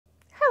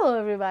Hello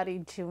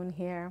everybody, June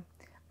here.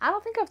 I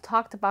don't think I've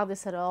talked about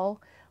this at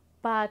all,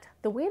 but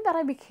the way that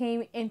I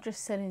became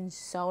interested in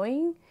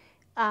sewing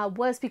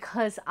was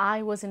because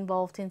I was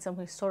involved in some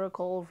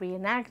historical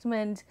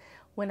reenactment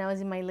when I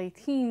was in my late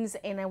teens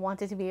and I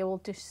wanted to be able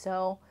to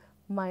sew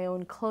my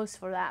own clothes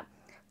for that.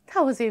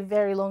 That was a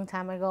very long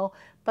time ago,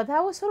 but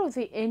that was sort of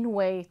the in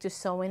way to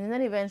sewing, and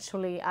then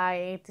eventually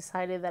I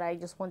decided that I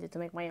just wanted to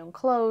make my own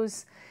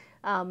clothes.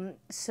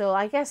 So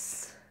I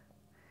guess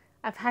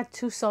I've had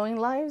two sewing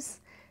lives.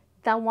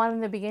 That one in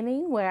the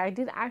beginning where I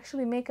did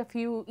actually make a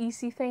few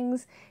easy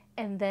things,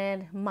 and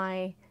then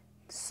my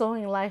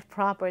sewing life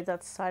proper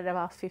that started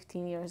about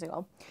 15 years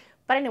ago.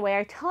 But anyway,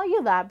 I tell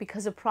you that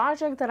because the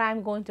project that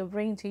I'm going to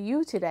bring to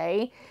you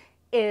today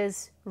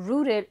is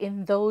rooted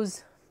in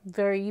those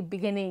very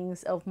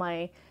beginnings of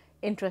my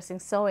interest in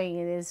sewing.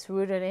 It is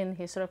rooted in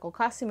historical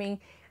costuming,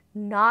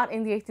 not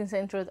in the 18th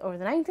century or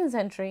the 19th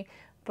century,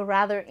 but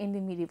rather in the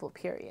medieval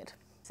period.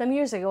 Some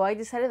years ago, I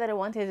decided that I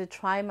wanted to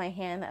try my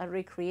hand at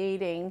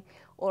recreating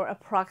or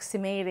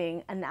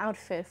approximating an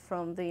outfit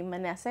from the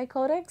Manesse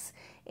Codex.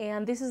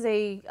 And this is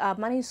a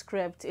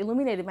manuscript,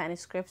 illuminated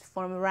manuscript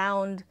from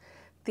around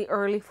the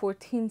early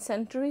 14th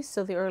century,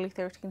 so the early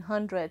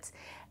 1300s.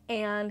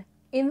 And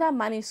in that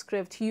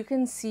manuscript, you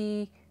can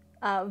see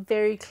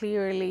very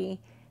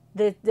clearly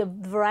the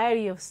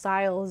variety of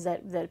styles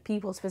that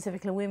people,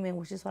 specifically women,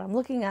 which is what I'm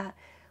looking at,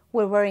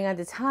 were wearing at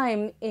the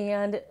time.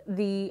 And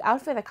the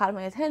outfit that caught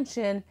my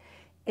attention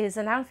is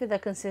an outfit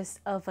that consists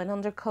of an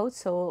undercoat,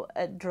 so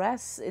a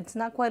dress. It's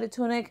not quite a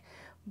tunic,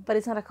 but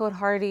it's not a coat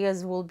hardy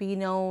as will be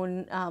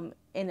known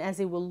and as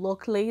it will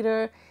look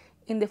later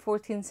in the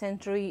 14th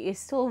century. It's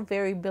still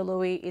very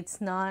billowy.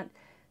 It's not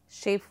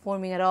shape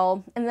forming at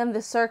all. And then the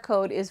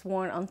surcoat is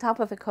worn on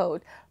top of the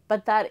coat,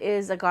 but that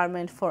is a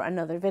garment for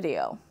another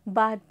video.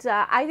 But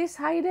I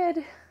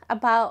decided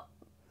about,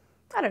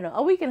 I don't know,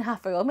 a week and a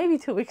half ago, maybe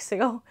 2 weeks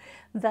ago,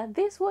 that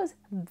this was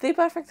the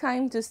perfect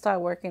time to start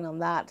working on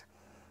that.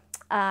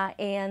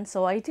 And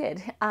so I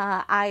did.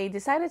 I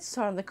decided to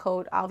start on the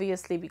coat,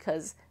 obviously,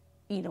 because,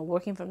 you know,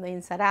 working from the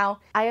inside out.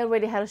 I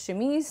already had a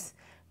chemise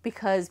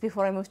because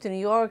before I moved to New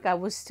York, I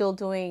was still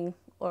doing,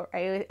 or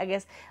I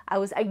guess I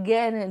was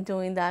again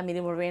doing that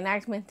medieval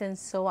reenactment. And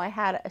so I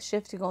had a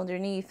shift to go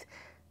underneath,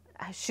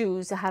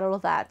 shoes, I had all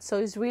of that. So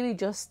it's really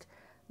just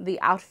the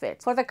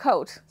outfit. For the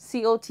coat,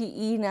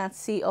 C-O-T-E, not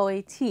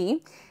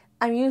C-O-A-T,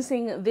 I'm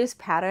using this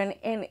pattern,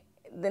 and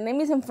the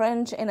name is in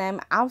French and I'm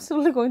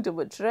absolutely going to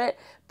butcher it,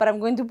 but I'm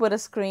going to put a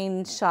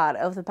screenshot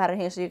of the pattern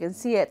here so you can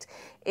see it.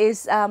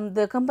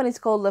 The company is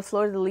called Le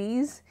Fleur de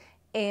Lis,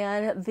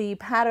 and the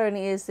pattern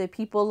is the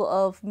people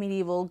of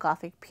medieval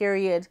Gothic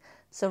period,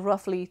 so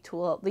roughly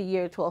the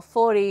year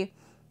 1240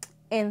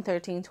 and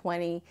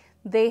 1320.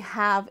 They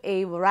have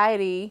a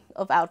variety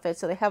of outfits,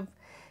 so they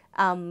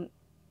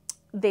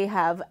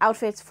have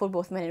outfits for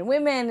both men and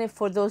women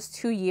for those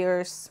 2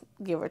 years,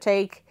 give or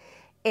take.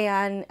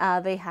 And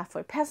they have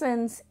for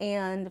peasants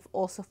and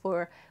also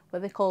for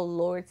what they call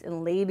lords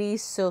and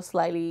ladies, so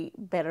slightly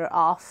better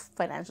off,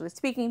 financially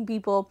speaking,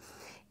 people.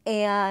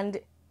 And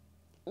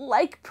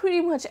like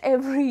pretty much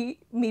every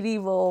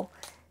medieval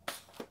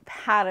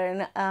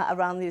pattern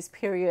around this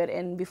period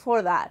and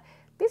before that,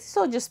 this is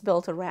all just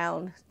built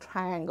around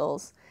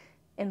triangles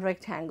and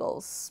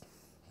rectangles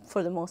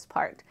for the most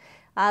part.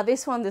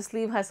 This one, the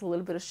sleeve has a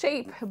little bit of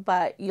shape,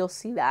 but you'll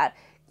see that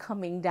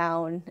coming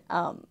down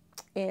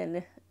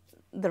in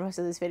the rest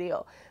of this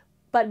video.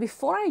 But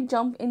before I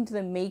jump into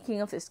the making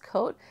of this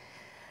coat,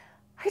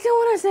 I do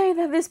want to say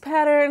that this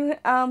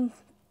pattern,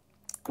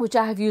 which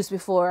I have used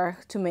before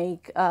to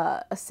make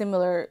a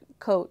similar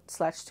coat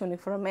 /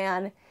 tunic for a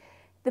man,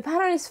 the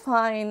pattern is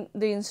fine.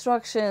 The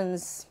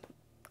instructions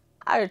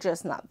are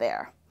just not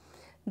there.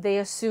 They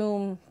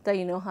assume that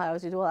you know how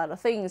to do a lot of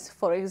things.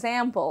 For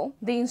example,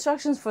 the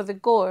instructions for the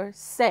gore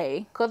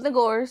say, cut the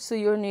gores to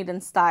your need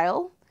and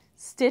style,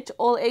 stitch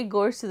all 8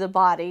 gores to the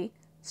body,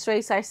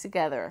 straight sides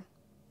together,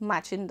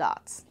 matching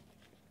dots.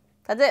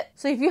 That's it.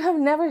 So if you have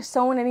never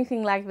sewn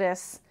anything like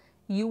this,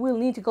 you will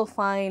need to go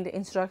find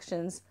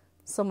instructions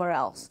somewhere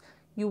else.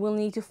 You will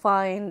need to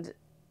find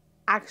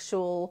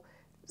actual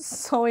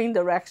sewing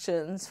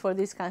directions for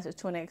these kinds of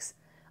tunics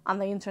on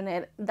the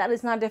internet. That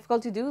is not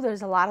difficult to do.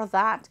 There's a lot of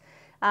that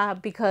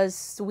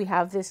because we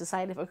have the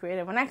Society for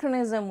Creative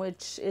Anachronism,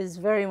 which is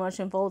very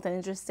much involved and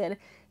interested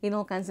in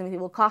all kinds of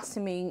medieval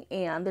costuming,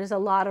 and there's a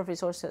lot of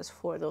resources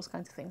for those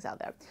kinds of things out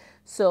there.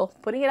 So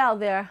putting it out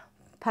there,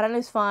 pattern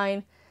is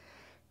fine,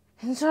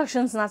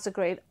 instructions not so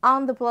great.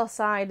 On the plus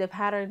side, the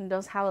pattern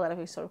does have a lot of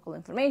historical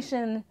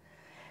information,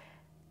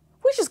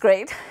 which is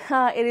great.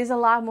 It is a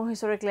lot more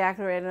historically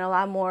accurate and a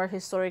lot more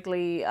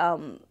historically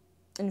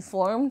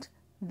informed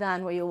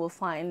than what you will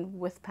find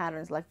with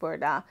patterns like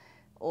Burda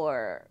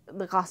or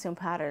the costume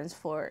patterns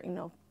for, you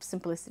know,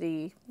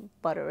 Simplicity,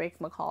 Butterick,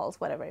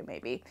 McCall's, whatever it may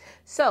be.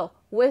 So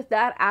with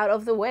that out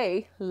of the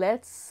way,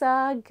 let's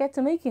get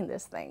to making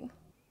this thing.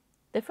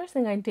 The first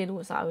thing I did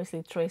was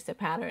obviously trace the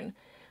pattern.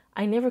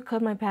 I never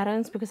cut my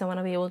patterns because I want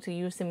to be able to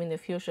use them in the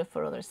future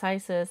for other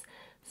sizes.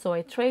 So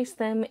I traced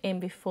them, and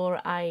before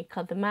I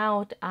cut them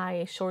out,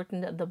 I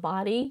shortened the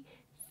body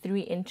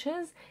 3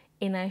 inches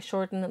and I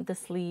shortened the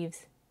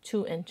sleeves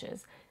 2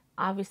 inches.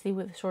 Obviously,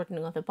 with the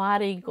shortening of the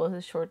body goes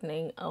the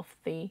shortening of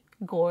the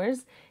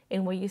gores.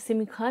 And what you see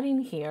me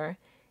cutting here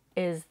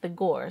is the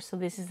gore. So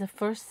this is the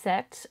first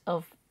set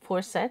of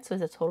 4 sets, so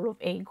it's a total of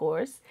 8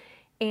 gores.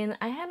 And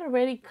I had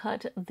already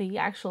cut the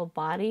actual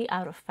body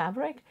out of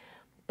fabric,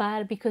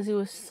 but because it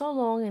was so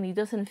long and it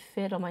doesn't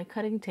fit on my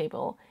cutting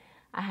table,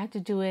 I had to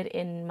do it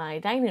in my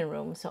dining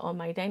room, so on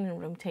my dining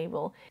room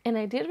table. And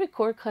I did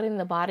record cutting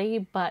the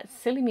body, but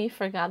silly me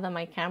forgot that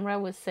my camera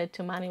was set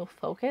to manual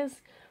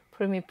focus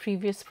from a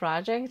previous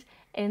project,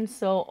 and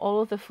so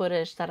all of the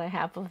footage that I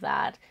have of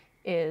that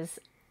is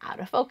out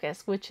of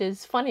focus, which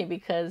is funny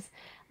because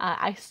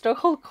I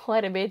struggled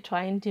quite a bit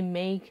trying to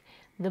make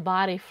the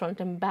body front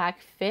and back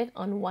fit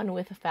on one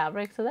width of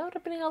fabric, so that would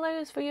have been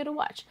hilarious for you to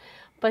watch.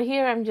 But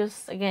here I'm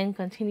just again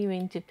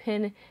continuing to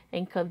pin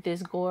and cut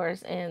these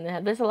gores,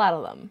 and there's a lot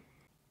of them.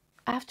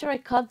 After I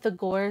cut the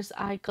gores,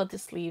 I cut the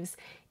sleeves.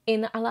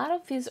 In a lot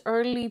of these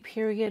early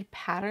period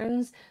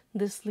patterns,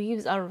 the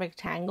sleeves are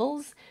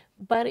rectangles,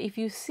 but if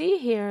you see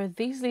here,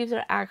 these sleeves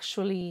are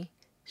actually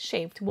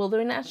shaped. Well,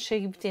 they're not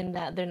shaped in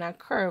that they're not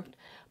curved,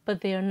 but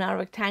they are not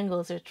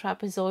rectangles, they're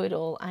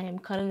trapezoidal. I am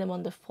cutting them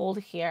on the fold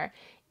here,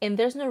 and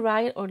there's no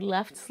right or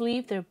left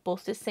sleeve, they're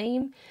both the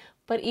same.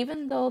 But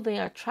even though they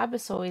are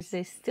trapezoids,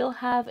 they still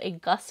have a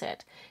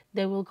gusset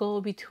that will go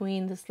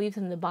between the sleeves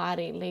and the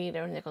body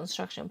later in the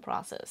construction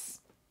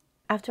process.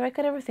 After I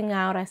cut everything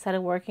out, I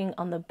started working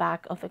on the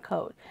back of the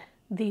coat.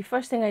 The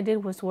first thing I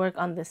did was work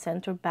on the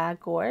center back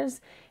gores,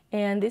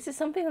 and this is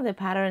something that the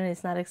pattern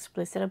is not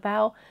explicit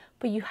about,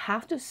 but you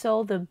have to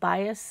sew the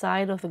bias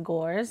side of the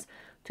gores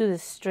to the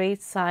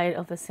straight side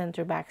of the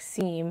center back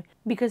seam,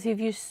 because if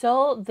you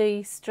sew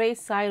the straight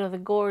side of the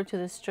gore to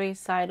the straight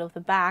side of the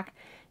back,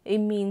 it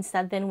means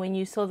that then when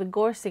you sew the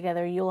gores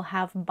together, you'll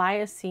have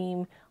bias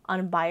seam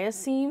on bias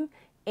seam,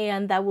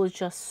 and that will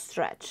just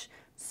stretch.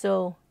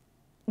 So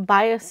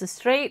bias to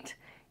straight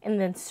and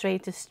then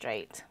straight to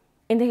straight.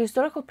 In the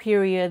historical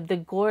period, the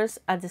gores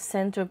at the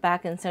center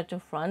back and center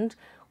front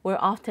were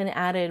often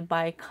added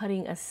by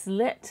cutting a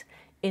slit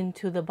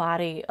into the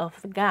body of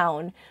the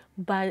gown,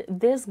 but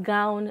this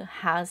gown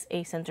has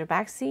a center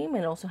back seam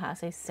and also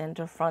has a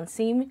center front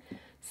seam.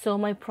 So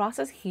my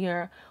process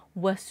here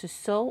was to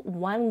sew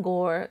one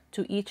gore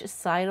to each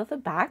side of the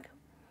back,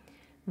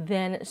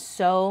 then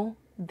sew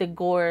the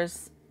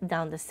gores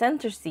down the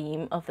center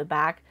seam of the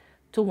back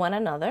to one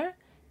another,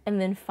 and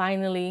then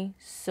finally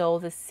sew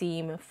the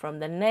seam from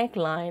the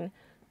neckline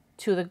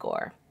to the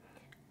gore.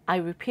 I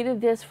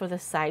repeated this for the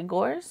side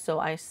gores, so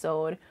I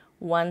sewed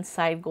one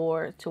side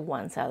gore to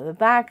one side of the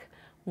back,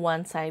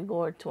 one side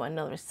gore to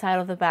another side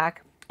of the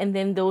back, and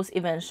then those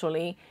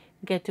eventually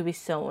get to be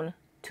sewn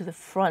to the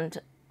front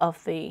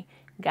of the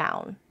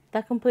gown.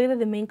 That completed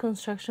the main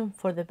construction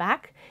for the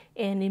back,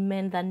 and it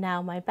meant that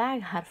now my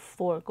bag had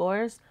 4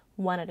 gores,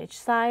 1 at each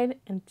side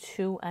and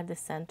 2 at the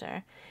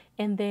center.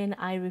 And then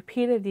I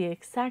repeated the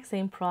exact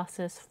same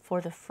process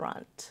for the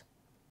front.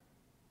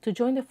 To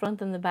join the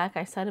front and the back,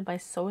 I started by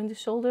sewing the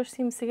shoulder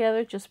seams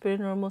together, just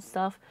pretty normal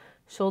stuff,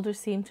 shoulder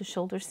seam to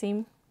shoulder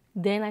seam.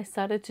 Then I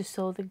started to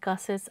sew the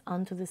gussets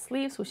onto the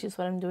sleeves, which is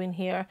what I'm doing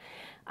here.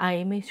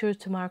 I made sure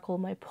to mark all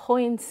my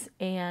points,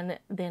 and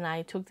then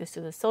I took this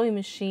to the sewing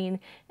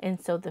machine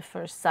and sewed the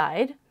first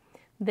side.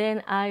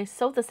 Then I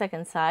sewed the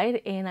second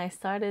side, and I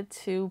started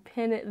to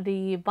pin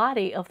the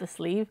body of the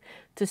sleeve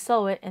to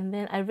sew it, and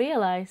then I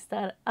realized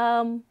that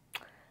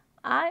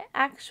I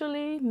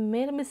actually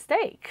made a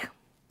mistake.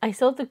 I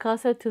sewed the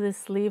gusset to the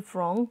sleeve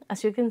wrong.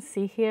 As you can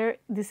see here,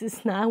 this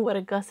is not what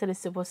a gusset is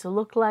supposed to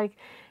look like.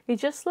 It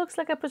just looks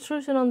like a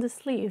protrusion on the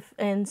sleeve.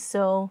 And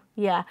so,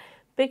 yeah,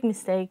 big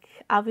mistake.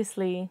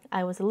 Obviously,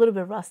 I was a little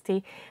bit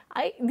rusty.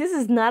 This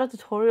is not a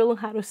tutorial on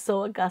how to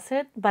sew a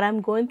gusset, but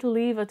I'm going to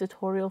leave a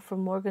tutorial from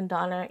Morgan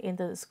Donner in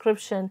the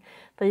description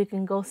that you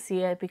can go see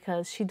it,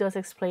 because she does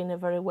explain it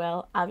very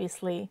well.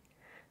 Obviously,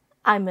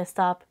 I messed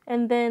up,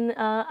 and then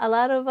a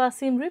lot of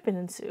seam ripping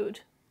ensued.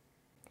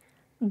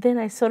 Then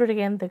I sewed it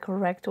again the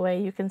correct way.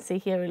 You can see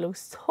here it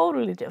looks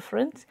totally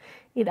different.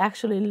 It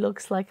actually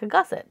looks like a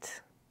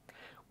gusset.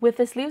 With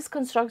the sleeves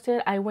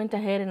constructed, I went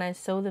ahead and I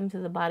sewed them to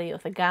the body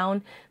of the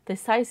gown. The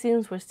side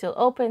seams were still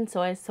open,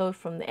 so I sewed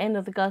from the end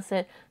of the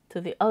gusset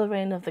to the other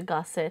end of the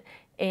gusset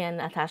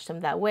and attached them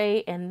that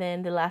way. And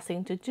then the last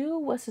thing to do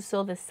was to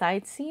sew the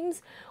side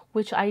seams,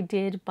 which I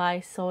did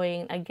by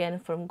sewing again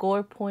from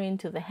gore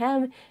point to the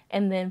hem,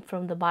 and then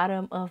from the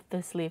bottom of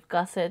the sleeve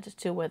gusset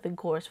to where the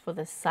gores for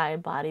the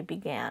side body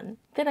began.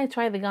 Then I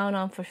tried the gown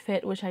on for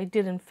fit, which I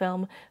didn't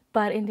film,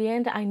 but in the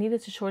end I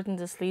needed to shorten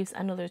the sleeves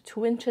another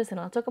 2 inches, and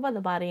I'll talk about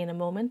the body in a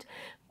moment.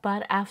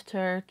 But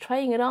after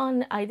trying it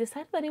on, I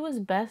decided that it was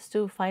best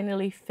to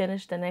finally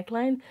finish the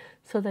neckline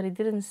so that it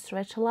didn't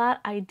stretch a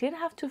lot. I did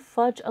have to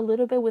fudge a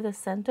little bit with the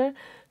center,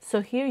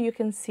 so here you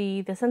can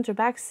see the center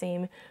back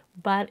seam,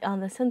 but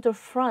on the center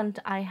front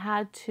I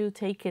had to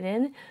take it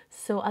in.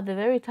 So at the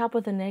very top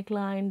of the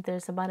neckline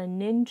there's about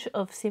an inch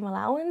of seam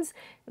allowance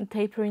and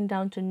tapering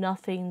down to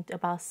nothing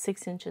about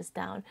 6 inches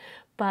down.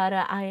 But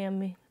I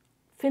am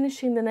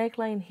finishing the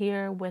neckline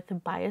here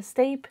with bias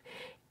tape.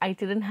 I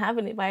didn't have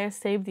any bias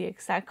tape, the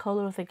exact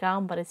color of the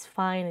gown, but it's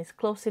fine, it's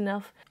close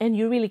enough, and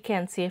you really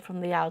can't see it from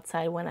the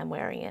outside when I'm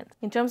wearing it.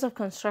 In terms of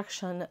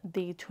construction,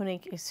 the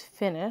tunic is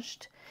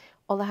finished.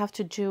 All I have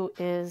to do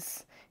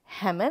is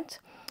hem it,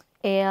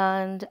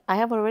 and I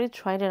have already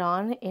tried it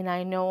on, and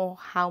I know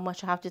how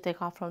much I have to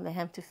take off from the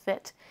hem to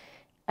fit.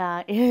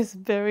 It is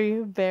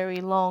very,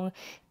 very long,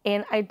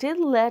 and I did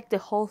let the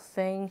whole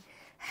thing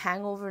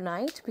hang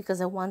overnight because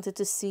I wanted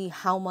to see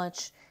how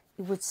much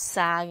it would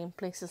sag in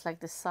places like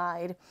the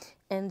side.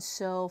 And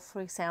so,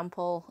 for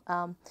example,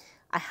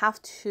 I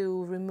have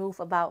to remove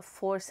about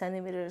 4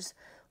 centimeters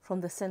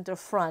from the center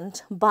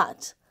front,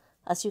 but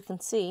as you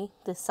can see,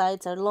 the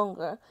sides are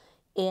longer,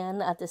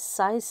 and at the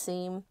side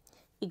seam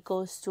it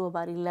goes to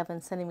about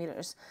 11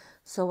 centimeters.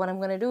 So what I'm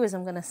going to do is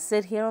I'm going to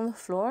sit here on the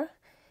floor,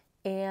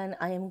 and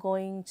I am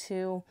going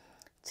to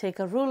take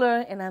a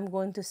ruler and I'm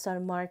going to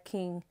start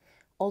marking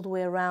all the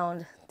way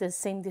around the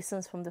same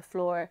distance from the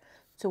floor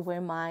to where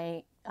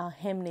my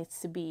hem needs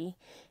to be.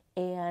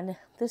 And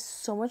there's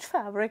so much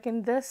fabric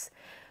in this,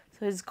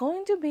 so it's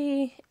going to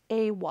be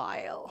a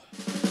while.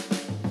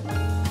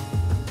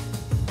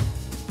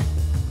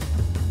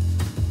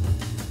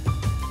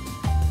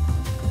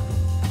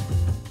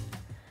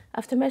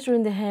 After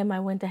measuring the hem,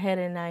 I went ahead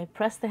and I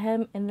pressed the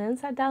hem and then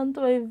sat down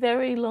to a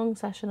very long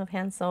session of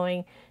hand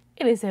sewing.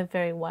 It is a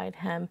very wide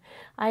hem.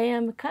 I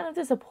am kind of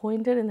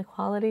disappointed in the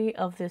quality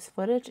of this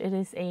footage. It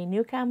is a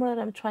new camera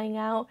that I'm trying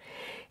out,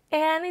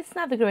 and it's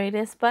not the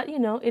greatest, but you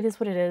know, it is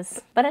what it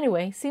is. But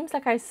anyway, seems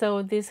like I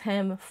sewed this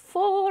hem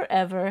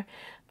forever.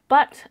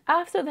 But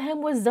after the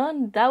hem was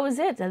done, that was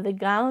it, and the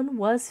gown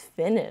was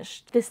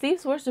finished. The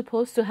sleeves were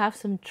supposed to have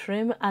some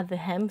trim at the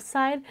hem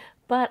side,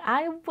 but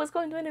I was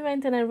going to an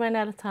event and I ran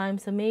out of time,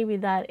 so maybe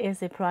that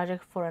is a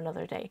project for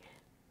another day.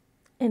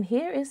 And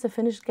here is the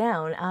finished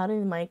gown out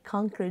in my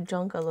concrete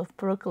jungle of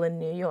Brooklyn,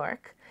 New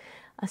York.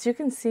 As you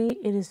can see,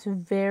 it is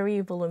very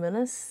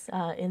voluminous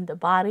in the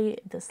body.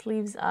 The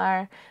sleeves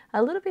are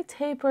a little bit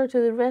tapered to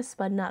the wrist,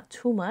 but not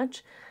too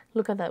much.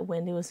 Look at that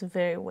wind. It was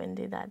very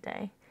windy that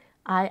day.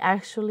 I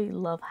actually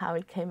love how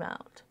it came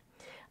out.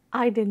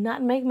 I did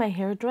not make my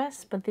hair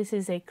dress, but this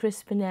is a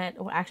crispinette,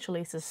 or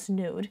actually it's a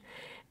snood.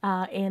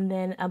 And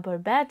then a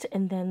barbette,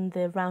 and then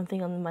the round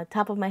thing on the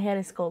top of my head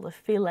is called a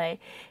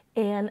fillet.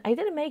 And I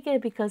didn't make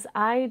it because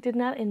I did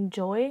not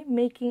enjoy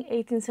making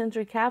 18th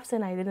century caps,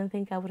 and I didn't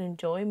think I would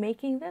enjoy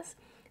making this,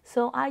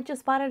 so I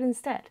just bought it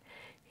instead.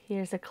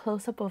 Here's a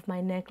close-up of my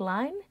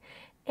neckline,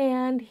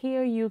 and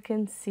here you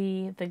can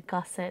see the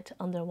gusset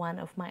under one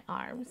of my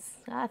arms.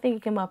 I think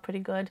it came out pretty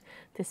good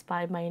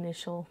despite my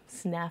initial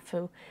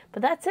snafu.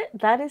 But that's it.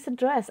 That is the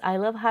dress. I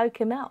love how it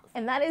came out.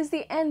 And that is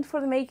the end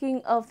for the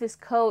making of this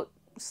coat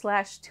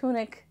slash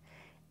tunic.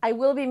 I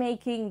will be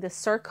making the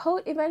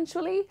surcoat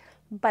eventually,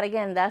 but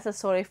again, that's a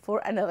story for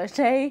another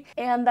day.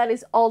 And that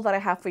is all that I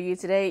have for you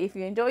today. If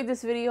you enjoyed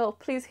this video,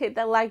 please hit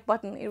that like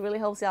button. It really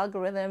helps the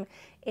algorithm,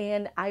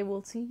 and I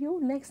will see you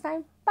next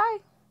time. Bye.